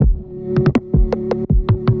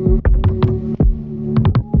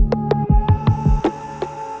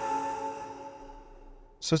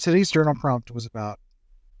So today's journal prompt was about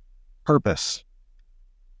purpose,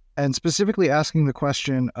 and specifically asking the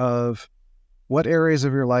question of what areas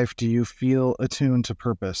of your life do you feel attuned to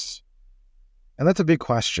purpose? And that's a big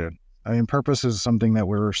question. I mean, purpose is something that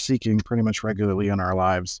we're seeking pretty much regularly in our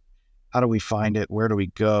lives. How do we find it? Where do we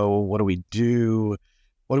go? What do we do?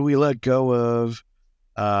 What do we let go of?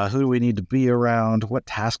 Who do we need to be around? What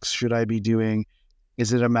tasks should I be doing?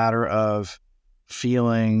 Is it a matter of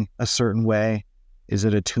feeling a certain way? Is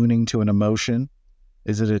it attuning to an emotion?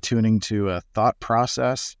 Is it attuning to a thought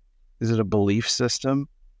process? Is it a belief system?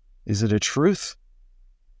 Is it a truth?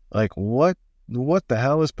 Like what the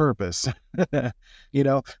hell is purpose?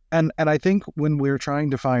 And I think when we're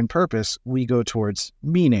trying to find purpose, we go towards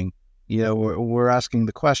meaning. We're asking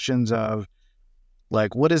the questions of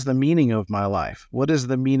like, what is the meaning of my life? What is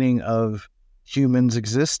the meaning of humans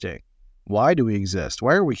existing? Why do we exist?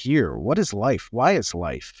 Why are we here? What is life? Why is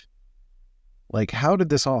life? Like, how did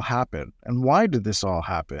this all happen? And why did this all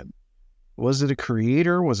happen? Was it a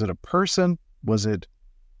creator? Was it a person? Was it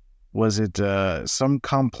some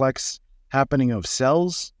complex happening of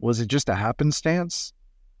cells? Was it just a happenstance?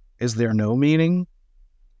 Is there no meaning?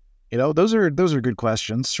 Those are good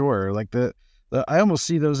questions. Sure. Like I almost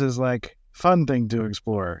see those as like fun thing to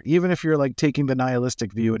explore. Even if you're like taking the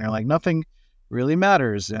nihilistic view and you're like, nothing really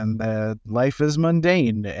matters and life is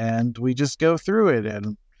mundane and we just go through it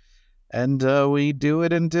and we do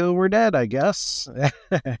it until we're dead, I guess.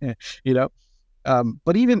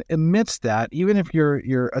 But even amidst that, even if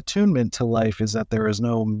your attunement to life is that there is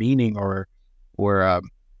no meaning or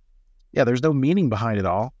there's no meaning behind it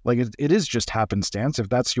all. Like it is just happenstance. If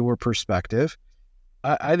that's your perspective,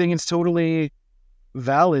 I think it's totally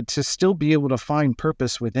valid to still be able to find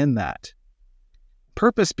purpose within that.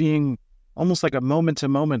 Purpose being almost like a moment to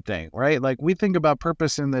moment thing, right? Like we think about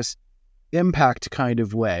purpose in this impact kind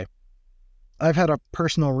of way. I've had a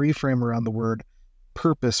personal reframe around the word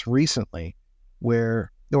purpose recently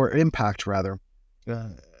or impact rather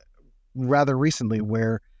recently,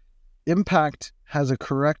 where impact has a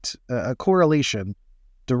correlation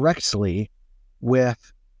directly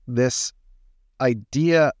with this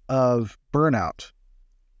idea of burnout,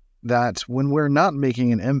 that when we're not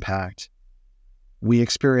making an impact, we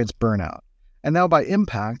experience burnout. And now by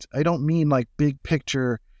impact, I don't mean like big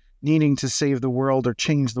picture needing to save the world or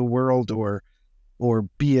change the world or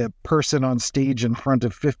be a person on stage in front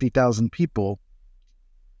of 50,000 people.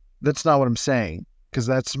 That's not what I'm saying, because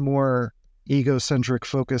that's more egocentric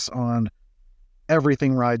focus on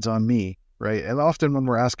everything rides on me, right? And often when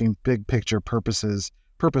we're asking big picture purpose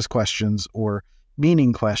questions or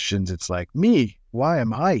meaning questions, it's like, me, why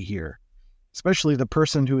am I here? Especially the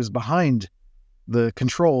person who is behind the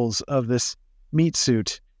controls of this meat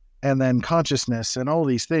suit and then consciousness and all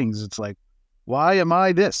these things. It's like, why am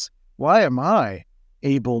I this? Why am I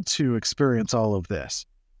able to experience all of this?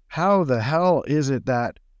 How the hell is it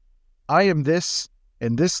that I am this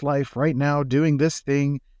in this life right now, doing this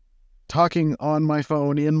thing, talking on my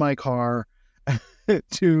phone in my car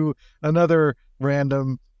to another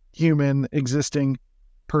random human existing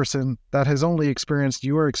person that has only experienced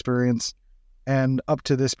your experience and up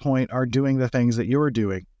to this point are doing the things that you're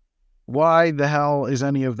doing? Why the hell is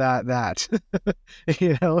any of that?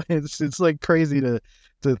 It's like crazy to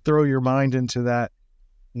throw your mind into that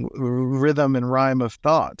rhythm and rhyme of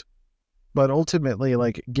thought. But ultimately,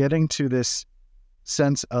 like getting to this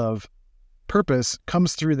sense of purpose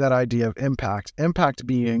comes through that idea of impact. Impact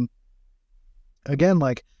being, again,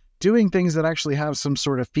 like doing things that actually have some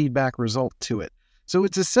sort of feedback result to it. So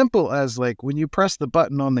it's as simple as like when you press the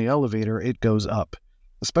button on the elevator, it goes up,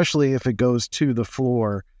 especially if it goes to the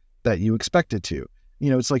floor that you expect it to.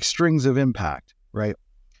 It's like strings of impact, right?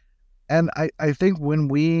 And I think when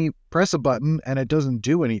we press a button and it doesn't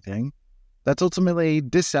do anything, that's ultimately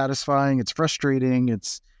dissatisfying. It's frustrating.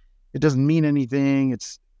 It doesn't mean anything.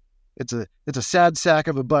 It's a sad sack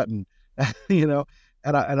of a button, And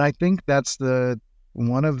I think that's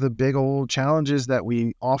one of the big old challenges that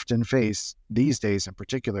we often face these days in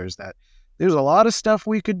particular, is that there's a lot of stuff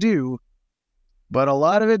we could do, but a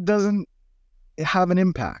lot of it doesn't have an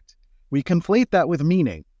impact. We conflate that with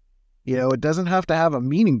meaning. It doesn't have to have a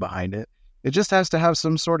meaning behind it. It just has to have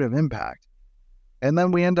some sort of impact. And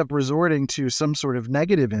then we end up resorting to some sort of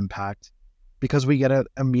negative impact because we get an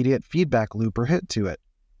immediate feedback loop or hit to it.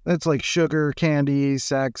 It's like sugar, candy,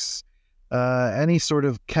 sex, any sort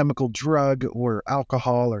of chemical drug or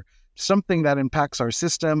alcohol or something that impacts our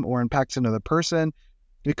system or impacts another person.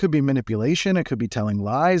 It could be manipulation. It could be telling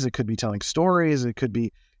lies. It could be telling stories. It could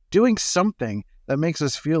be doing something that makes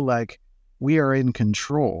us feel like we are in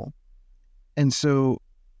control. And so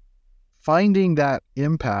finding that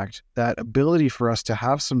impact, that ability for us to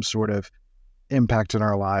have some sort of impact in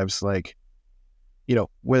our lives, like,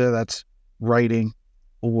 whether that's writing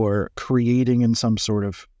or creating in some sort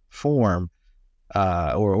of form,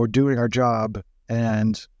 or doing our job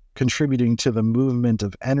and contributing to the movement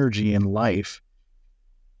of energy in life,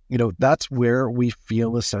 that's where we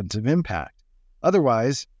feel a sense of impact.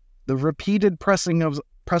 Otherwise, the repeated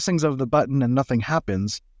pressings of the button and nothing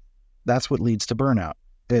happens, that's what leads to burnout.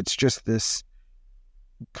 It's just this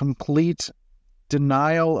complete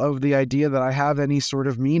denial of the idea that I have any sort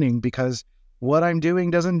of meaning, because what I'm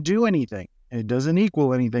doing doesn't do anything. It doesn't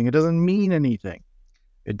equal anything. It doesn't mean anything.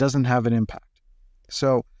 It doesn't have an impact.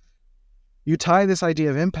 So you tie this idea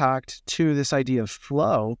of impact to this idea of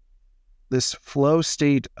flow, this flow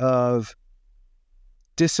state of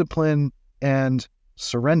discipline and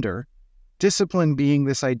surrender. Discipline being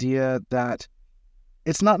this idea that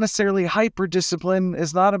it's not necessarily hyper discipline.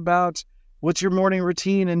 It's not about what's your morning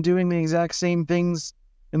routine and doing the exact same things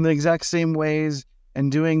in the exact same ways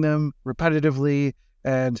and doing them repetitively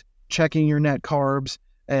and checking your net carbs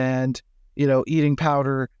and, eating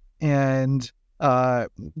powder and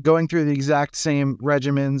going through the exact same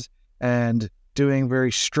regimens and doing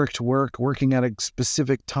very strict work, working at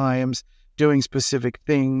specific times, doing specific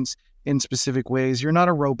things in specific ways. You're not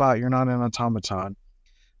a robot. You're not an automaton.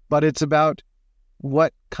 But it's about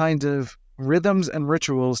what kind of rhythms and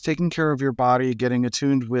rituals, taking care of your body, getting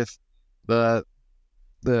attuned with the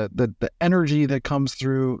energy that comes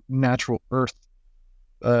through natural earth,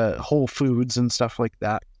 whole foods and stuff like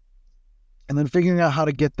that. And then figuring out how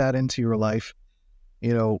to get that into your life,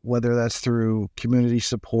 whether that's through community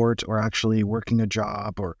support or actually working a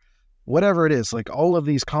job or whatever it is, like all of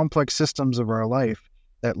these complex systems of our life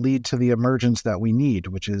that lead to the emergence that we need,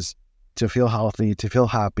 which is to feel healthy, to feel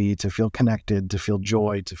happy, to feel connected, to feel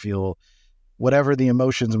joy, to feel whatever the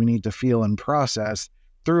emotions we need to feel and process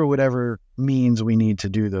through whatever means we need to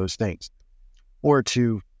do those things, or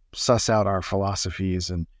to suss out our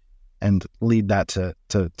philosophies and lead that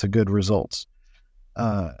to good results.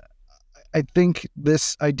 I think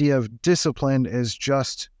this idea of discipline is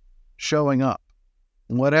just showing up,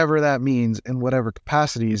 whatever that means, in whatever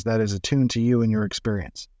capacities that is attuned to you and your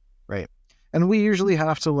experience, right? And we usually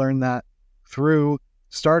have to learn that through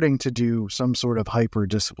starting to do some sort of hyper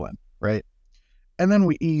discipline, right? And then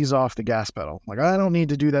we ease off the gas pedal. Like, I don't need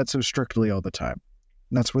to do that so strictly all the time.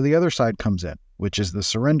 And that's where the other side comes in, which is the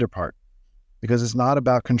surrender part, because it's not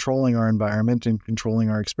about controlling our environment and controlling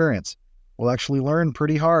our experience. We'll actually learn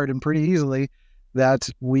pretty hard and pretty easily that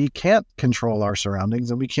we can't control our surroundings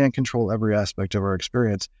and we can't control every aspect of our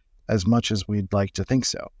experience as much as we'd like to think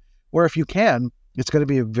so. Or if you can, it's going to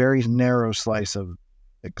be a very narrow slice of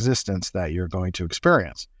existence that you're going to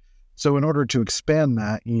experience. So in order to expand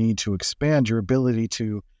that, you need to expand your ability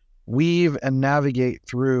to weave and navigate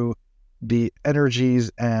through the energies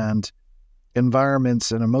and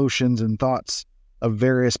environments and emotions and thoughts of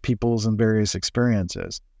various peoples and various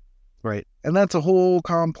experiences. Right. And that's a whole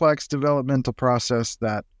complex developmental process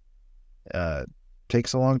that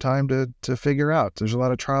takes a long time to figure out. There's a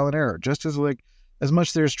lot of trial and error. Just as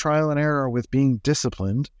much there's trial and error with being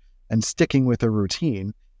disciplined and sticking with a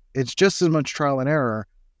routine, it's just as much trial and error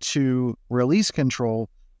to release control,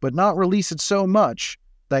 but not release it so much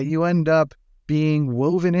that you end up being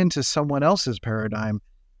woven into someone else's paradigm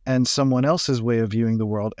and someone else's way of viewing the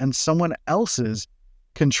world and someone else's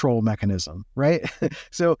control mechanism, right?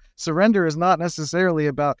 So surrender is not necessarily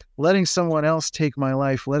about letting someone else take my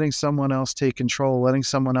life, letting someone else take control, letting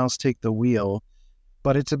someone else take the wheel,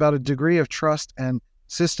 but it's about a degree of trust and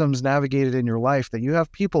systems navigated in your life that you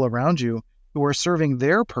have people around you who are serving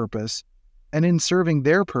their purpose, and in serving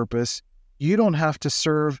their purpose, you don't have to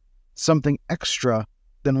serve something extra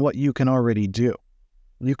than what you can already do.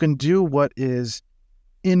 You can do what is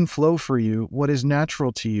in flow for you, what is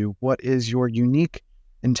natural to you, what is your unique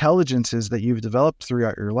intelligences that you've developed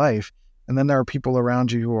throughout your life. And then there are people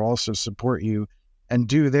around you who will also support you and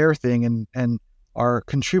do their thing and are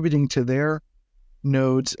contributing to their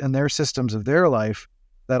nodes and their systems of their life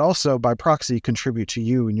that also by proxy contribute to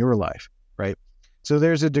you in your life, right? So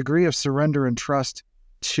there's a degree of surrender and trust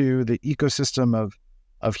to the ecosystem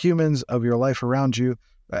of humans, of your life around you,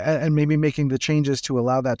 and maybe making the changes to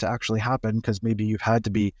allow that to actually happen, because maybe you've had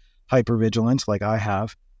to be hypervigilant like I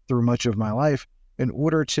have through much of my life, in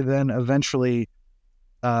order to then eventually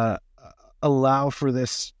allow for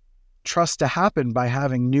this trust to happen by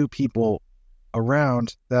having new people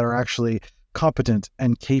around that are actually competent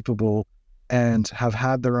and capable and have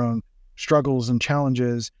had their own struggles and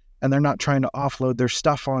challenges, and they're not trying to offload their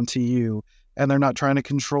stuff onto you, and they're not trying to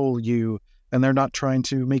control you, and they're not trying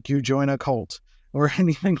to make you join a cult, or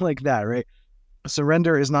anything like that, right?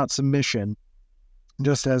 Surrender is not submission,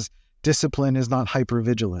 just as discipline is not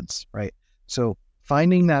hypervigilance, right? So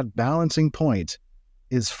finding that balancing point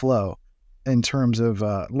is flow in terms of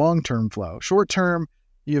long-term flow. Short-term,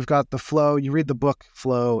 you've got the flow. You read the book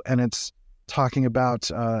Flow, and it's talking about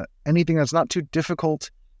anything that's not too difficult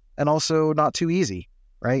and also not too easy,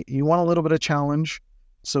 right? You want a little bit of challenge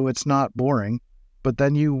so it's not boring, but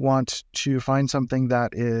then you want to find something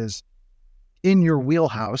that is in your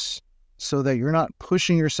wheelhouse so that you're not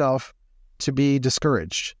pushing yourself to be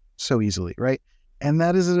discouraged so easily, right? And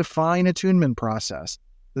that is a fine attunement process.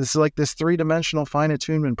 This is like this 3-dimensional fine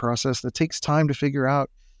attunement process that takes time to figure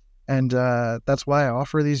out. And that's why I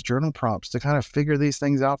offer these journal prompts to kind of figure these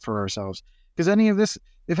things out for ourselves. Because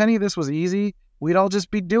if any of this was easy, we'd all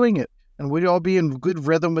just be doing it. And we'd all be in good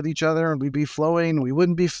rhythm with each other, and we'd be flowing, and we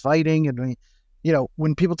wouldn't be fighting. And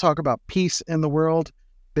when people talk about peace in the world,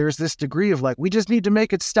 there's this degree of like, we just need to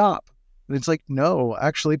make it stop. And it's like, no,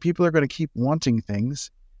 actually, people are going to keep wanting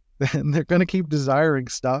things, and they're going to keep desiring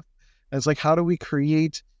stuff. And it's like, how do we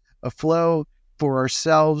create a flow for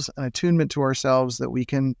ourselves, an attunement to ourselves that we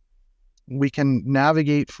can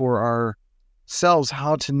navigate for ourselves,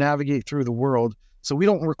 how to navigate through the world, so we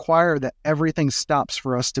don't require that everything stops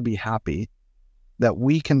for us to be happy, that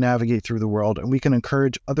we can navigate through the world, and we can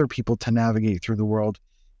encourage other people to navigate through the world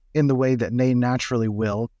in the way that they naturally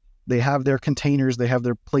will. They have their containers, they have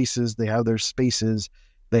their places, they have their spaces,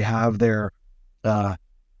 they have their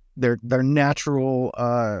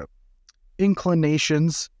natural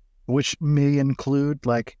inclinations, which may include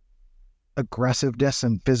like aggressiveness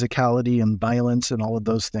and physicality and violence and all of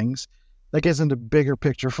those things. That gets into bigger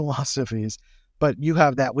picture philosophies, but you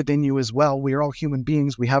have that within you as well. We are all human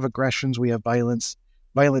beings. We have aggressions, we have violent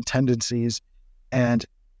tendencies, and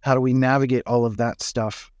how do we navigate all of that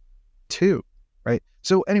stuff too, right?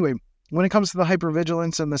 So anyway, when it comes to the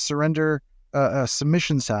hypervigilance and the surrender,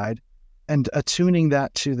 submission side, and attuning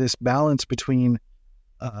that to this balance between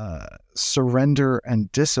surrender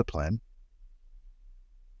and discipline,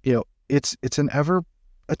 it's an ever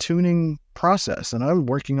attuning process, and I'm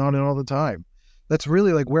working on it all the time. That's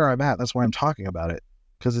really like where I'm at. That's why I'm talking about it,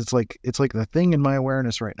 because it's like the thing in my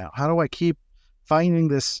awareness right now. How do I keep finding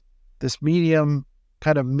this medium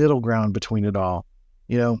kind of middle ground between it all?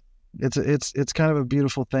 It's kind of a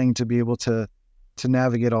beautiful thing to be able to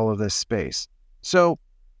navigate all of this space. So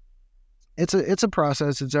it's a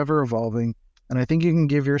process. It's ever evolving, and I think you can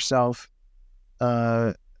give yourself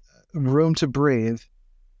room to breathe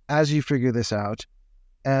as you figure this out,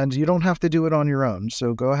 and you don't have to do it on your own.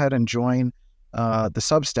 So go ahead and join the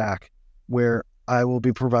Substack, where I will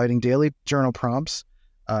be providing daily journal prompts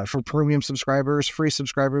for premium subscribers. Free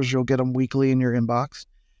subscribers, you'll get them weekly in your inbox.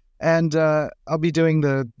 And I'll be doing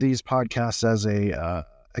these podcasts as a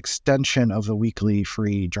extension of the weekly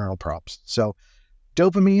free journal prompts. So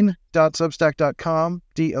dopamine.substack.com,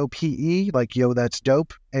 DOPE, like yo, that's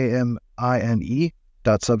dope,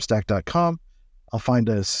 AMINE.substack.com. I'll find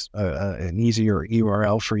an easier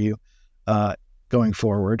URL for you going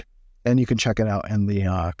forward. And you can check it out in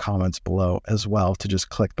the comments below as well, to just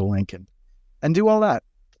click the link and do all that.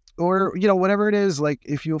 Or, whatever it is, like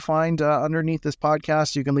if you'll find underneath this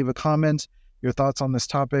podcast, you can leave a comment, your thoughts on this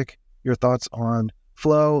topic, your thoughts on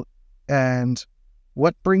flow, and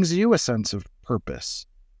what brings you a sense of purpose.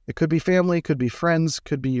 It could be family, could be friends,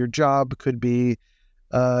 could be your job, could be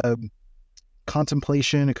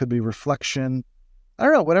contemplation, it could be reflection. I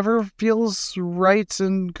don't know, whatever feels right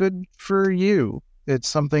and good for you. It's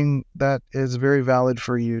something that is very valid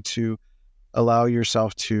for you to allow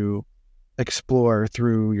yourself to explore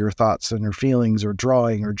through your thoughts and your feelings, or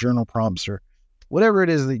drawing, or journal prompts, or whatever it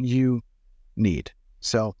is that you need.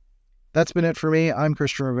 So that's been it for me. I'm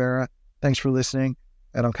Christian Rivera. Thanks for listening,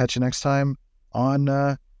 and I'll catch you next time on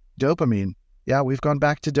dopamine. Yeah, we've gone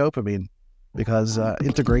back to dopamine because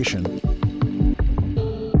integration.